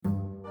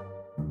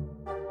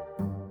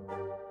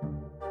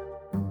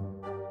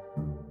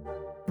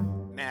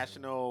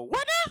National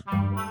What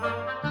Now?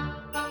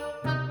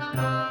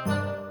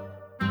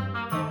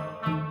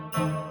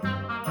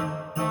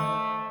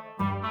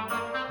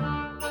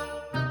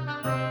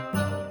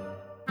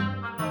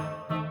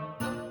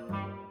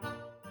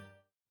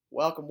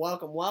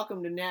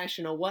 Welcome to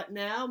National What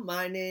Now?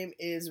 My name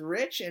is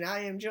Rich, and I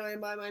am joined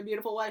by my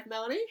beautiful wife,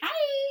 Melanie.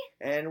 Hi!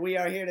 And we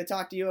are here to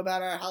talk to you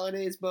about our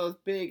holidays, both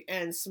big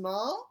and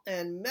small.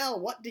 And Mel,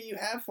 what do you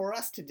have for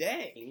us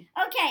today?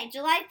 Okay,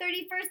 July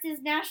 31st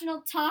is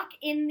National Talk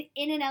in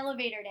an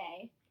Elevator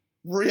Day.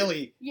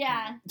 Really?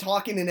 Yeah.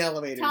 Talk in an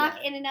elevator Talk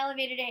day. in an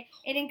Elevator Day.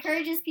 It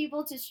encourages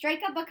people to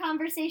strike up a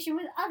conversation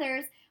with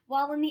others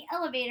while in the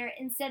elevator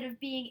instead of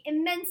being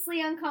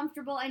immensely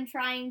uncomfortable and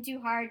trying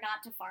too hard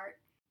not to fart.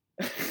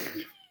 I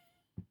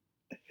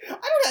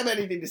don't have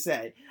anything to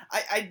say.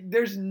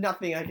 There's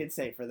nothing I can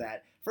say for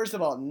that. First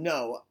of all,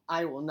 no,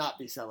 I will not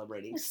be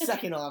celebrating.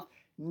 Second off,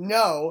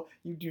 no,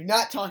 you do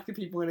not talk to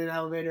people in an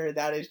elevator.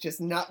 That is just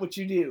not what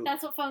you do.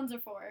 That's what phones are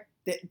for.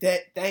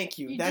 Thank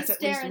you. You That's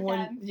just at least stare at one.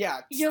 them.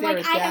 Yeah, You're stare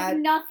like, at I that. have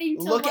nothing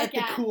to Look look at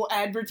the cool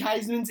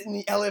advertisements in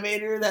the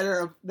elevator that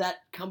are of that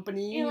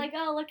company. You're like,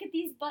 oh, look at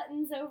these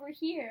buttons over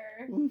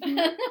here.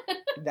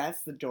 Mm-hmm.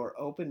 That's the door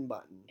open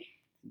button.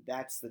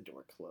 That's the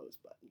door close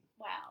button.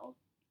 Wow.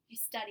 You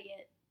study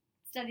it.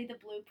 Study the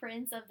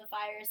blueprints of the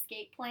fire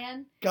escape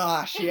plan.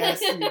 Gosh, yes,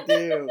 you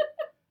do.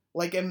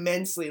 Like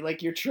immensely,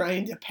 like you're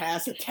trying to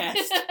pass a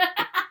test.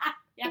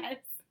 Yes.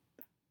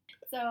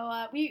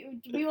 So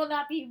we will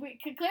not be.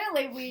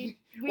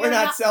 We're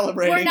not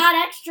celebrating. We're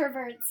not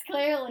extroverts.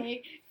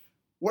 Clearly,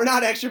 we're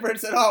not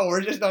extroverts at all.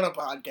 We're just on a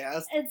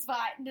podcast. It's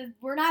fine.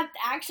 We're not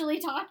actually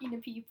talking to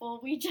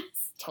people. We just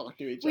talk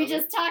to each other. We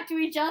just talk to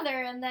each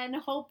other and then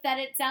hope that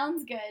it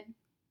sounds good.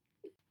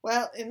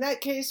 Well, in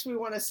that case, we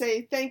want to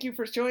say thank you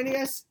for joining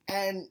us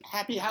and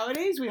happy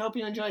holidays. We hope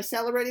you enjoy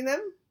celebrating them.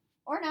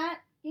 Or not.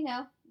 You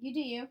know, you do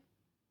you.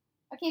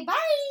 Okay, bye!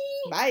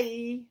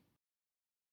 Bye!